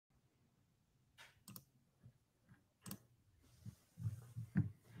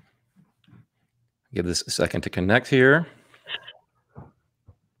Give this a second to connect here.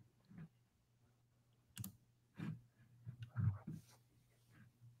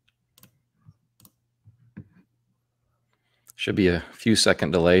 Should be a few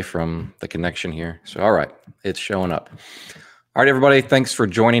second delay from the connection here. So, all right, it's showing up. All right, everybody, thanks for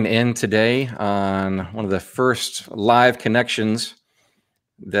joining in today on one of the first live connections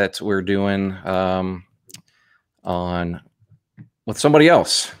that we're doing with somebody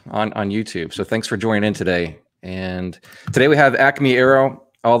else on YouTube. So thanks for joining in today. And today we have ACME AERO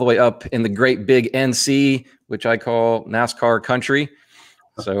all the way up in the great big NC, which I call NASCAR country.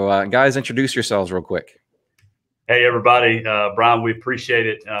 So guys, introduce yourselves real quick. Hey, everybody. Brian, we appreciate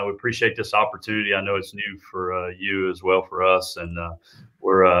it. We appreciate this opportunity. I know it's new for you as well for us. And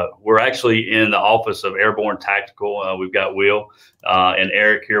we're actually in the office of Airborne Tactical. We've got Will and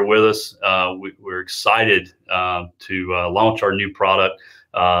Eric here with us. We're excited to launch our new product.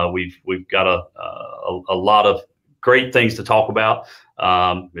 We've got a lot of great things to talk about.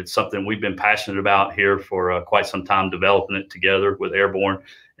 It's something we've been passionate about here for quite some time, developing it together with Airborne.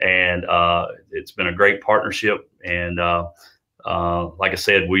 And it's been a great partnership. And like I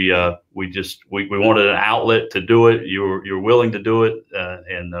said, we wanted an outlet to do it. You're willing to do it,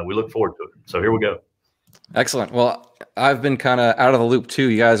 and we look forward to it. So here we go. Excellent. Well, I've been kind of out of the loop too.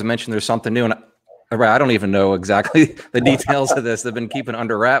 You guys mentioned there's something new, and I don't even know exactly the details of this. They've been keeping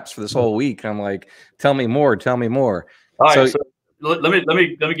under wraps for this whole week. I'm like, tell me more. Tell me more. All right. So let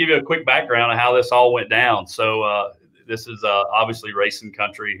me give you a quick background of how this all went down. So this is obviously racing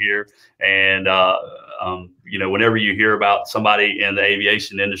country here, and you know, whenever you hear about somebody in the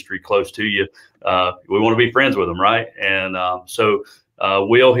aviation industry close to you, we want to be friends with them, right? And so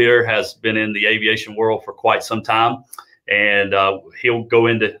Will here has been in the aviation world for quite some time, and he'll go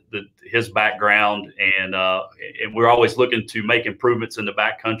into his background, and we're always looking to make improvements in the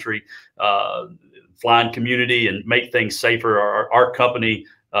backcountry flying community and make things safer. Our company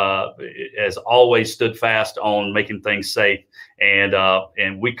has always stood fast on making things safe,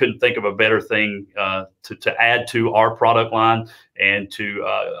 and we couldn't think of a better thing to add to our product line and to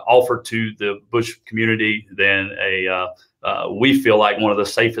offer to the bush community than we feel like one of the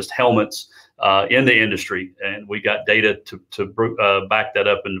safest helmets in the industry, and we got data to back that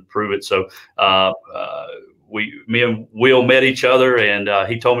up and to prove it. So me and Will met each other, and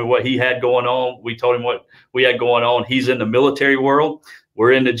he told me what he had going on. We told him what we had going on. He's in the military world.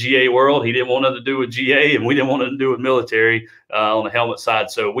 We're in the GA world. He didn't want nothing to do with GA, and we didn't want nothing to do with military on the helmet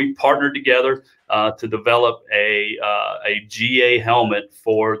side. So we partnered together to develop a GA helmet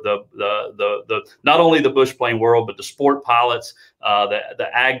for the not only the bush plane world, but the sport pilots, the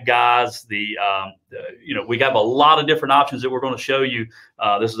ag guys. You know, we have a lot of different options that we're going to show you.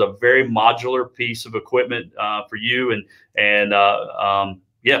 This is a very modular piece of equipment for you, and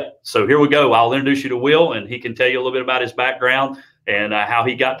yeah. So here we go. I'll introduce you to Will, and he can tell you a little bit about his background and how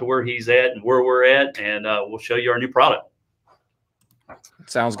he got to where he's at and where we're at, and we'll show you our new product.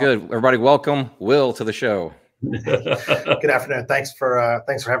 Sounds good. Everybody, welcome Will to the show. Good afternoon. Thanks for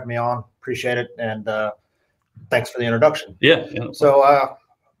having me on. Appreciate it, and thanks for the introduction. Yeah. So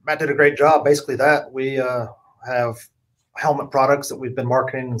Matt did a great job. Basically, that we have helmet products that we've been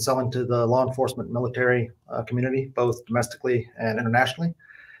marketing and selling to the law enforcement and military community, both domestically and internationally.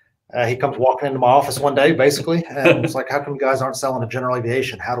 He comes walking into my office one day, basically, and it's like, how come you guys aren't selling to general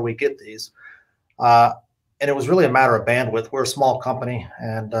aviation? How do we get these? And it was really a matter of bandwidth. We're a small company,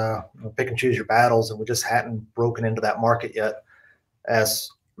 and pick and choose your battles, and we just hadn't broken into that market yet. As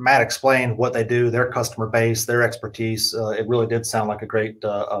Matt explained what they do, their customer base, their expertise, it really did sound like a great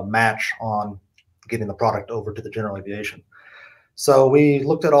match on getting the product over to the general aviation. So we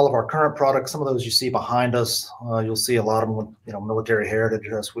looked at all of our current products. Some of those you see behind us. You'll see a lot of them with, you know, military heritage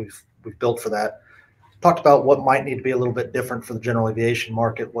as we've built for that. Talked about what might need to be a little bit different for the general aviation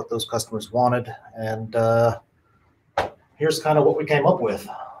market, what those customers wanted, and here's kind of what we came up with.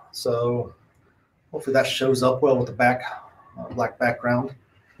 So hopefully that shows up well with the black background.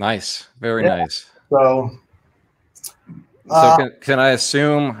 Nice, very nice. So can I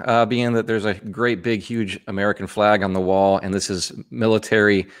assume, being that there's a great big huge American flag on the wall, and this is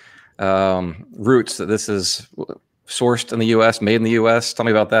military roots, that this is sourced in the U.S., made in the U.S.? Tell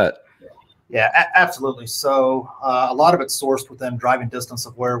me about that. Yeah, absolutely. So a lot of it's sourced within driving distance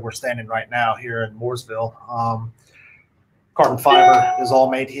of where we're standing right now here in Mooresville. Carbon fiber is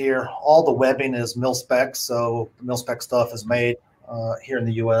all made here. All the webbing is mil spec, so the mil spec stuff is made here in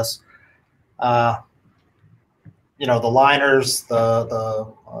the U.S. You know, the liners,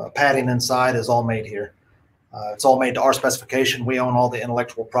 the padding inside is all made here. It's all made to our specification. We own all the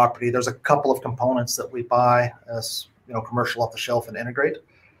intellectual property. There's a couple of components that we buy as, you know, commercial off the shelf and integrate.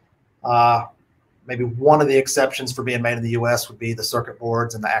 Maybe one of the exceptions for being made in the U.S. would be the circuit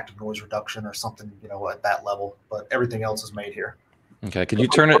boards and the active noise reduction or something, at that level. But everything else is made here. Okay. Could you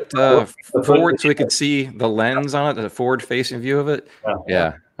turn it forward so we could see the lens on it, the forward-facing view of it?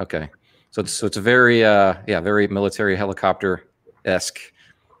 Yeah. Okay. So it's a very very military helicopter-esque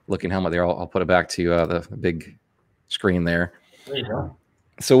looking helmet there. I'll put it back to the big screen there. There you go.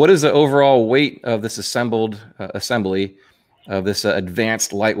 So what is the overall weight of this assembly of this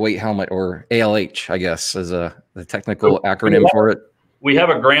advanced lightweight helmet, or ALH, I guess, is the technical acronym for it? We have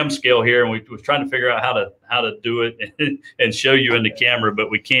a gram scale here, and we were trying to figure out how to do it and show you in the camera, but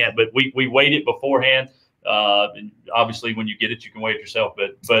we can't. But we weighed it beforehand. And obviously, when you get it, you can weigh it yourself.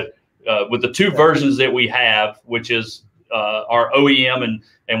 But with the two versions that we have, which is our OEM,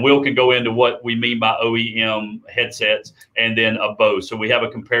 and Will can go into what we mean by OEM headsets, and then a Bose. So we have a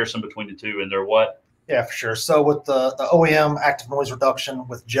comparison between the two, and they're what? Yeah, for sure. So with the OEM active noise reduction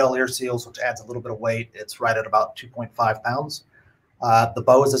with gel ear seals, which adds a little bit of weight, it's right at about 2.5 pounds. The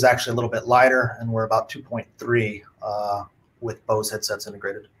Bose is actually a little bit lighter, and we're about 2.3 with Bose headsets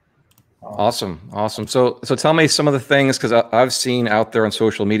integrated. Awesome. So tell me some of the things, because I've seen out there on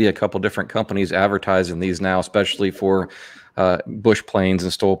social media a couple different companies advertising these now, especially for bush planes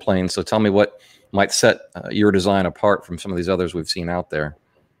and STOL planes. So tell me what might set your design apart from some of these others we've seen out there.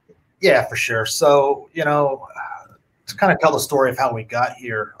 Yeah, for sure. So, to kind of tell the story of how we got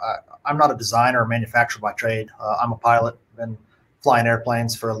here, I'm not a designer or manufacturer by trade. I'm a pilot. Been flying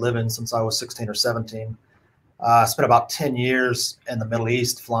airplanes for a living since I was 16 or 17. I spent about 10 years in the Middle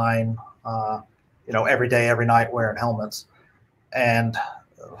East flying, every day, every night wearing helmets. And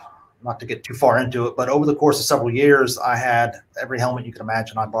not to get too far into it, but over the course of several years, I had every helmet you can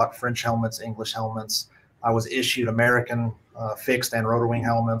imagine. I bought French helmets, English helmets. I was issued American fixed and rotor wing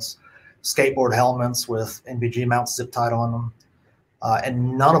helmets, skateboard helmets with NVG mounts zip tied on them.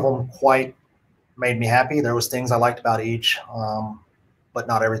 And none of them quite made me happy. There was things I liked about each, but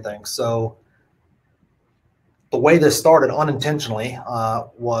not everything. So the way this started unintentionally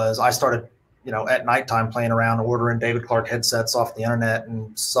was I started, at nighttime playing around, ordering David Clark headsets off the internet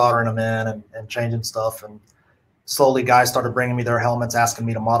and soldering them in and changing stuff. And slowly guys started bringing me their helmets, asking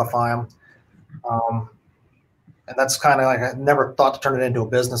me to modify them. And that's kind of like, I never thought to turn it into a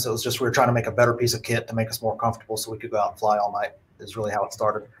business. It was just we were trying to make a better piece of kit to make us more comfortable so we could go out and fly all night, is really how it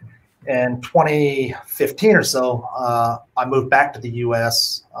started. In 2015 or so, I moved back to the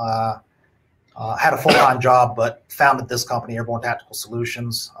U.S., had a full-time job, but founded this company, Airborne Tactical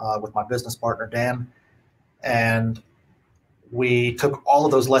Solutions, with my business partner, Dan. And we took all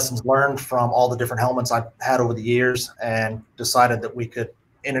of those lessons learned from all the different helmets I've had over the years and decided that we could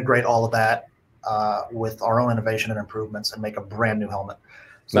integrate all of that with our own innovation and improvements and make a brand new helmet.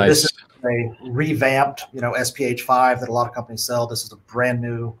 So nice. This is a revamped, SPH5 that a lot of companies sell. This is a brand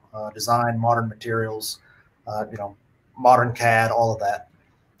new design, modern materials, modern CAD, all of that.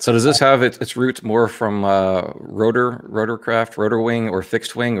 So does this have its roots more from rotorcraft, rotor wing, or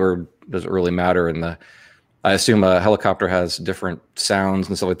fixed wing, or does it really matter? I assume a helicopter has different sounds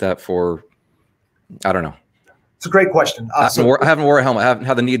and stuff like that for, I don't know. It's a great question. I haven't worn a helmet. I haven't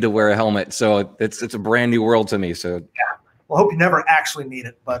had the need to wear a helmet. So it's a brand new world to me. So yeah. Well, I hope you never actually need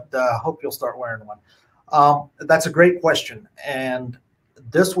it, but hope you'll start wearing one. That's a great question. And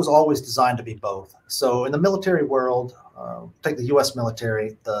this was always designed to be both. So in the military world, take the U.S.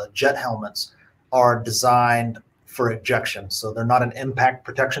 military, the jet helmets are designed for ejection. So they're not an impact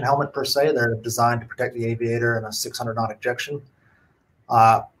protection helmet per se. They're designed to protect the aviator in a 600 knot ejection.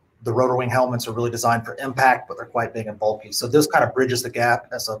 The rotor wing helmets are really designed for impact, but they're quite big and bulky. So this kind of bridges the gap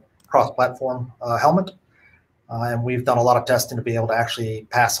as a cross-platform helmet. And we've done a lot of testing to be able to actually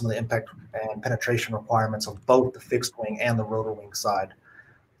pass some of the impact and penetration requirements of both the fixed wing and the rotor wing side.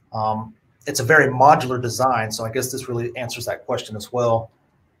 It's a very modular design, so I guess this really answers that question as well.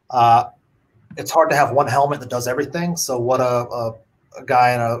 It's hard to have one helmet that does everything. So what a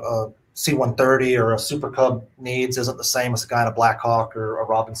guy in a C-130 or a Super Cub needs isn't the same as a guy in a Black Hawk or a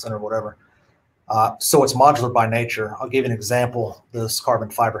Robinson or whatever. So it's modular by nature. I'll give you an example. This carbon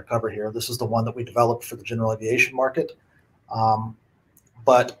fiber cover here, this is the one that we developed for the general aviation market.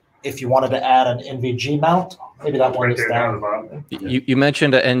 But if you wanted to add an NVG mount, maybe that one is down. You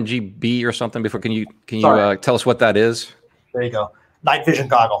mentioned an NGB or something before. Can you tell us what that is? There you go. Night vision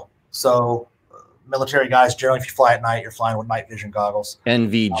goggle. So military guys, generally, if you fly at night, you're flying with night vision goggles.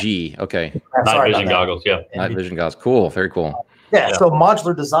 NVG. Okay. Night vision goggles. Yeah. Night vision goggles. Cool. Very cool. Yeah. So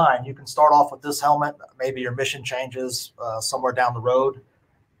modular design. You can start off with this helmet. Maybe your mission changes somewhere down the road.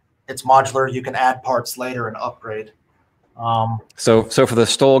 It's modular. You can add parts later and upgrade. So for the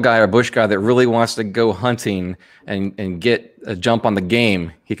stole guy or bush guy that really wants to go hunting and get a jump on the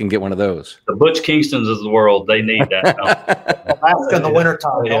game, he can get one of those. The Butch Kingstons of the world, they need that. Alaska in the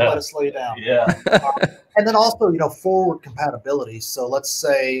wintertime, don't let it slow you down. Yeah. And then also, you know, forward compatibility. So let's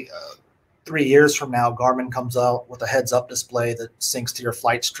say 3 years from now, Garmin comes out with a heads-up display that syncs to your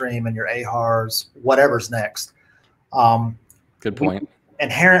flight stream and your AHRS, whatever's next. Good point.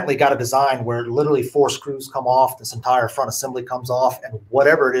 Inherently got a design where literally 4 screws come off, this entire front assembly comes off, and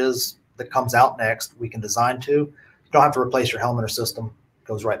whatever it is that comes out next, we can design to. You don't have to replace your helmet or system; it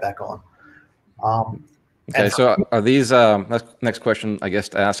goes right back on. Okay, so are these? Next question, I guess,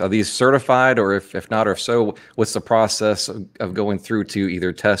 to ask: are these certified, or if not, or if so, what's the process of going through to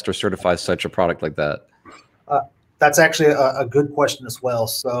either test or certify such a product like that? That's actually a good question as well.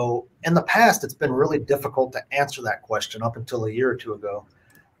 So in the past, it's been really difficult to answer that question up until a year or two ago.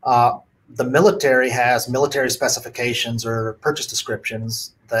 The military has military specifications or purchase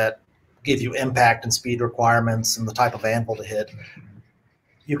descriptions that give you impact and speed requirements and the type of anvil to hit.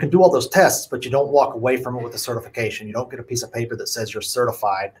 You can do all those tests, but you don't walk away from it with a certification. You don't get a piece of paper that says you're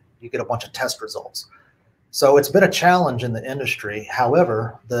certified. You get a bunch of test results. So it's been a challenge in the industry.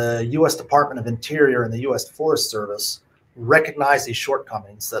 However, the U.S. Department of Interior and the U.S. Forest Service recognize these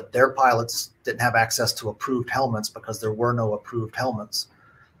shortcomings, that their pilots didn't have access to approved helmets because there were no approved helmets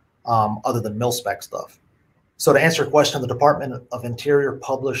other than mil-spec stuff. So to answer your question, the Department of Interior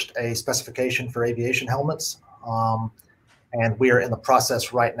published a specification for aviation helmets, and we are in the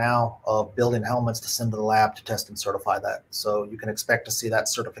process right now of building helmets to send to the lab to test and certify that. So you can expect to see that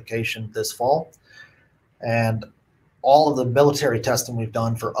certification this fall. And all of the military testing we've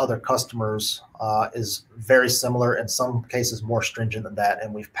done for other customers is very similar, in some cases more stringent than that.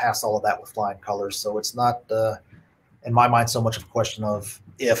 And we've passed all of that with flying colors. So it's not, in my mind, so much of a question of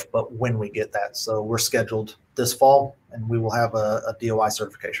if, but when we get that. So we're scheduled this fall, and we will have a DOI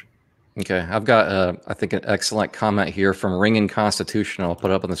certification. Okay, I've got, I think, an excellent comment here from Ring and Constitutional. I'll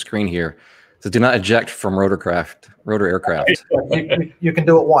put it up on the screen here. So do not eject from rotor aircraft. You can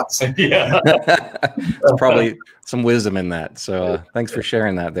do it once. Yeah. There's probably some wisdom in that. So thanks for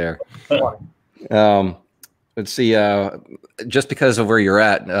sharing that there. Let's see. Just because of where you're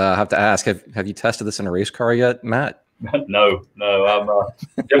at, I have to ask, have you tested this in a race car yet, Matt? No. I'm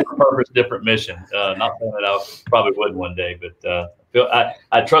different purpose, different mission. Not saying that I probably would one day, but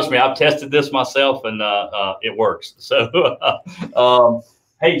I trust me, I've tested this myself, and it works. So,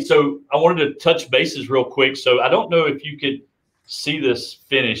 hey, so I wanted to touch bases real quick. So I don't know if you could see this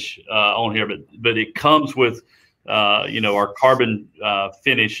finish on here, but it comes with, our carbon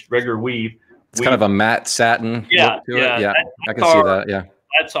finish, regular weave. It's kind of a matte satin. Yeah, look to it. Yeah, I can see that. Yeah,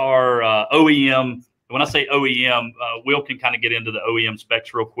 that's our OEM. When I say OEM, Will can kind of get into the OEM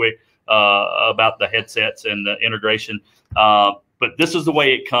specs real quick about the headsets and the integration. But this is the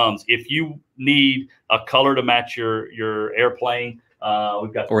way it comes. If you need a color to match your airplane,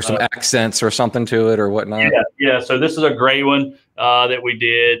 we've got some accents or something to it or whatnot. Yeah. So this is a gray one that we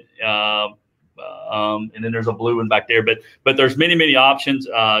did, and then there's a blue one back there. But there's many options.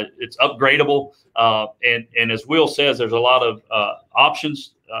 It's upgradable, and as Will says, there's a lot of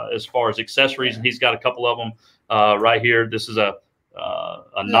options as far as accessories. And he's got a couple of them right here. This is a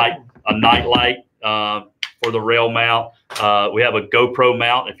night light for the rail mount. We have a GoPro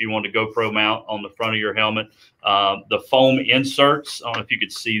mount if you want a GoPro mount on the front of your helmet. The foam inserts, I don't know if you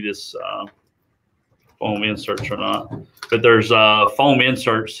could see this foam inserts or not, but there's foam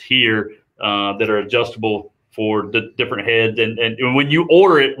inserts here that are adjustable for the different heads. And when you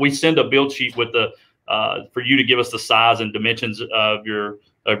order it, we send a build sheet with the for you to give us the size and dimensions of your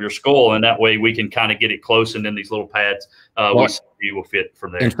skull, and that way we can kind of get it close, and then these little pads you will fit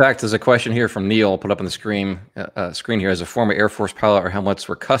from there. In fact, there's a question here from Neil, put up on the screen here. As a former Air Force pilot, our helmets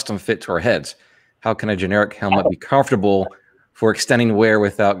were custom fit to our heads. How can a generic helmet be comfortable for extending wear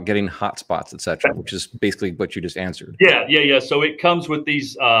without getting hot spots, etc., which is basically what you just answered? Yeah. So it comes with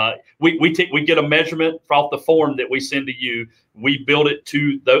these. We get a measurement off the form that we send to you. We build it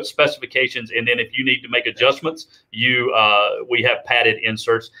to those specifications, and then if you need to make adjustments, we have padded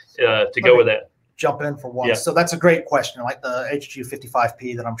inserts to go with that. Jump in for one. Yeah. So that's a great question. Like the HG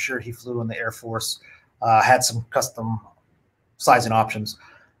 55P that I'm sure he flew in the Air Force had some custom sizing options.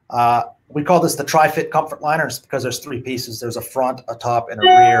 We call this the tri-fit comfort liners because there's 3 pieces. There's a front, a top, and a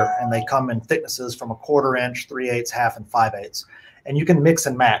rear, and they come in thicknesses from 1/4 inch, 3/8, half, and 5/8. And you can mix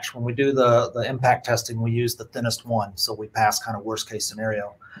and match. When we do the impact testing, we use the thinnest one, so we pass kind of worst case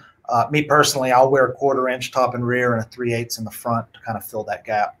scenario. Me personally, I'll wear a 1/4 inch top and rear and a 3/8 in the front to kind of fill that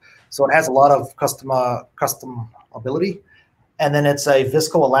gap. So it has a lot of custom ability. And then it's a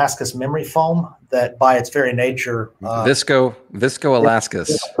viscoelastic memory foam that, by its very nature, viscoelastic.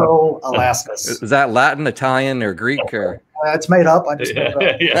 Viscoelastic. Is that Latin, Italian, or Greek? Or it's made up. I just made it up.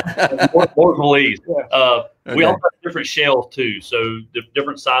 Yeah. More Belize. We also have different shells too. So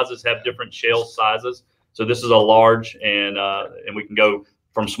different sizes have different shell sizes. So this is a large, and we can go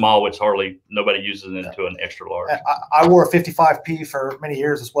from small, which hardly nobody uses, into an extra large. I wore a 55P for many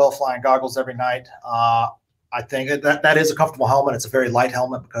years as well, flying goggles every night. I think that is a comfortable helmet. It's a very light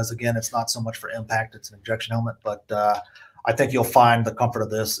helmet because, again, it's not so much for impact. It's an injection helmet. But I think you'll find the comfort of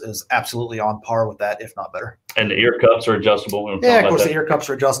this is absolutely on par with that, if not better. And the ear cups are adjustable. Yeah, of course, the ear cups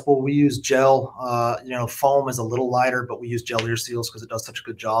are adjustable. We use gel. Foam is a little lighter, but we use gel ear seals because it does such a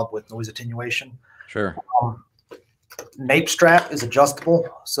good job with noise attenuation. Sure. Nape strap is adjustable,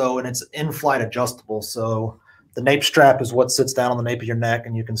 and it's in-flight adjustable. So the nape strap is what sits down on the nape of your neck,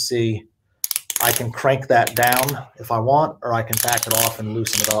 and you can see I can crank that down if I want, or I can back it off and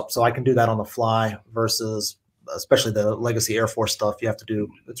loosen it up. So I can do that on the fly versus, especially the legacy Air Force stuff, you have to do.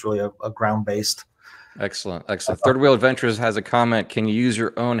 It's really a ground-based. Excellent. Third Wheel Adventures has a comment. Can you use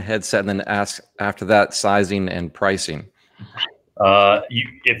your own headset and then ask after that sizing and pricing?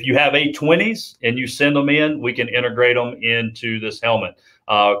 If you have A20s and you send them in, we can integrate them into this helmet.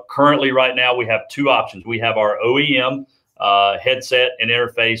 Currently, right now, we have two options. We have our OEM headset and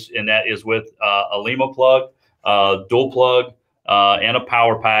interface, and that is with a Lima plug, dual plug, and a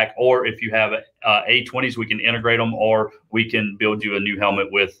power pack. Or if you have A20s, we can integrate them, or we can build you a new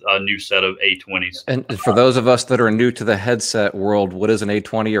helmet with a new set of A20s. And for those of us that are new to the headset world, what is an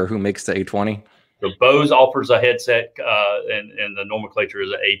A20, or who makes the A20? So Bose offers a headset, and the nomenclature is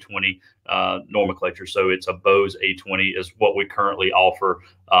an A20 nomenclature. So it's a Bose A20 is what we currently offer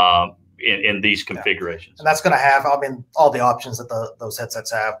in these configurations. And that's going to have, all the options that those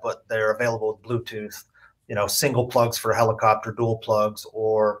headsets have, but they're available with Bluetooth, single plugs for a helicopter, dual plugs,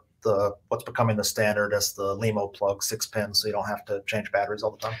 or what's becoming the standard as the Limo plug, 6 pins, so you don't have to change batteries all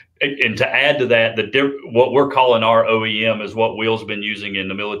the time. And to add to that, what we're calling our OEM is what Will's been using in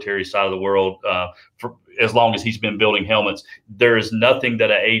the military side of the world for as long as he's been building helmets. There is nothing that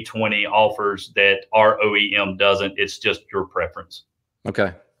an A20 offers that our OEM doesn't. It's just your preference.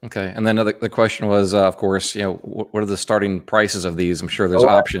 Okay. And then the question was, of course, what are the starting prices of these? I'm sure there's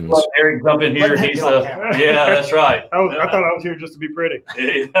options. Eric, jump in here. Yeah, that's right. I thought I was here just to be pretty.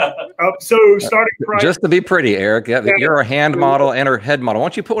 So starting price. Just to be pretty, Eric. Yeah, you're a hand model and a head model. Why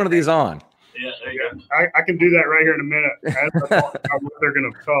don't you put one of these on? Yeah, there you go. I can do that right here in a minute. As I talk about what they're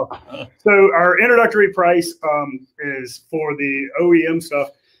going to cost. So our introductory price is for the OEM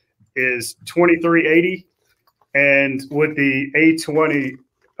stuff is $23.80, and with the A20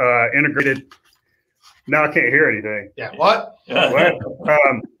 integrated. Now I can't hear anything. Yeah. What?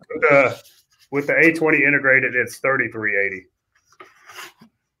 With the A20 integrated, it's $33.80.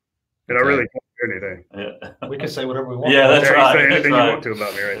 And I really can't hear anything. Yeah. We can say whatever we want. Yeah, that's right. Say anything you want to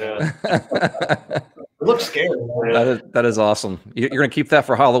about me right now. It looks scary. That is awesome. You're going to keep that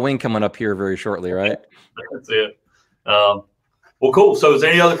for Halloween coming up here very shortly, right? That's it. Well, cool. So, is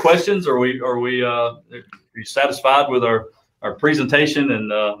there any other questions? Are you satisfied with our presentation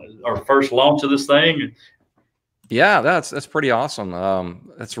and our first launch of this thing? Yeah, that's pretty awesome.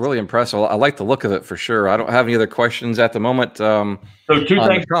 That's really impressive. I like the look of it for sure. I don't have any other questions at the moment. So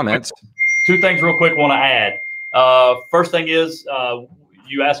comments. Two things real quick I want to add. First thing is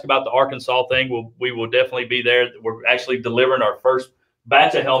you asked about the Arkansas thing. We will definitely be there. We're actually delivering our first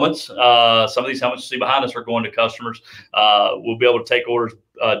batch of helmets. Some of these helmets you see behind us are going to customers. We'll be able to take orders.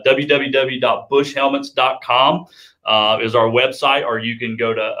 www.bushhelmets.com is our website, or you can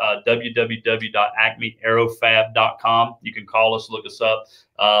go to www.acmeaerofab.com. You can call us, look us up.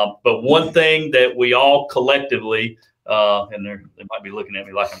 But one thing that we all collectively, and they might be looking at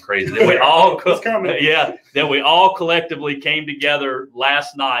me like I'm crazy, that we all that we all collectively came together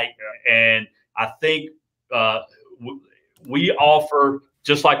last night, and I think we offer,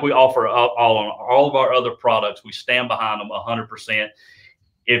 just like we offer all of our other products, we stand behind them 100%.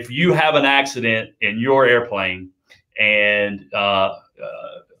 If you have an accident in your airplane, and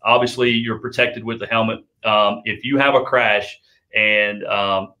obviously you're protected with the helmet, if you have a crash, and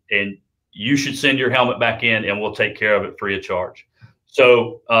you should send your helmet back in, and we'll take care of it free of charge.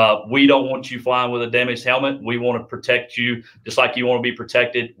 So we don't want you flying with a damaged helmet. We want to protect you just like you want to be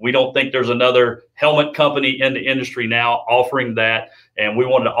protected. We don't think there's another helmet company in the industry now offering that, and we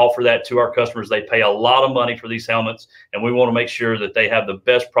wanted to offer that to our customers. They pay a lot of money for these helmets, and we want to make sure that they have the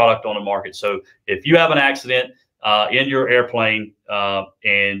best product on the market. So if you have an accident in your airplane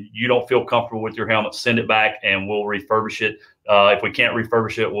and you don't feel comfortable with your helmet, send it back and we'll refurbish it. If we can't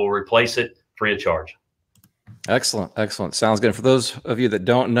refurbish it, we'll replace it free of charge. Excellent. Excellent. Sounds good. For those of you that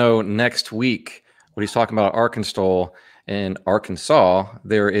don't know, next week, what he's talking about, Arkansas, in Arkansas,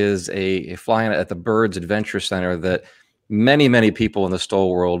 there is a fly-in at the Birds Adventure Center that many people in the STOL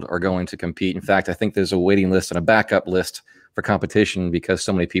world are going to compete. In fact, I think there's a waiting list and a backup list for competition because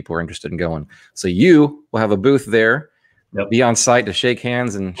so many people are interested in going. So you will have a booth there, be on site to shake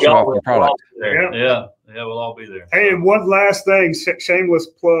hands and show off your product. Yeah, we'll all be there. Hey, and one last thing, shameless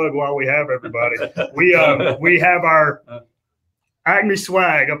plug while we have everybody. We have our ACME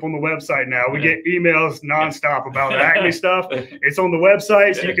swag up on the website now. We get emails nonstop about the ACME stuff. It's on the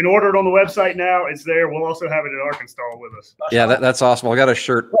website, so you can order it on the website now. It's there. We'll also have it in Arkansas with us. Yeah, that's awesome. I got a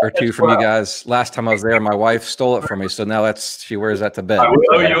shirt or two from you guys. Last time I was there, my wife stole it from me, so now she wears that to bed. I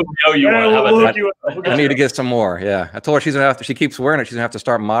need to get some more. Yeah, I told her she's gonna have to. She keeps wearing it. She's gonna have to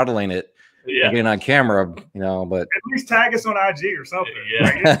start modeling it. Yeah, getting on camera, but at least tag us on IG or something.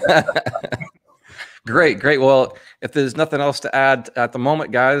 Yeah. Great. Well, if there's nothing else to add at the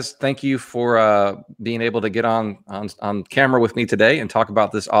moment, guys, thank you for being able to get on camera with me today and talk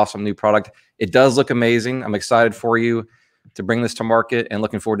about this awesome new product. It does look amazing. I'm excited for you to bring this to market and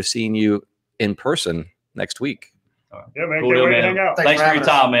looking forward to seeing you in person next week. Yeah, man. Cool Can't deal, wait to man. hang out. Thanks for your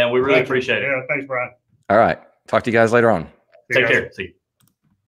time, man. We really appreciate it. Yeah, thanks, Brian. All right. Talk to you guys later on. Take care. See you.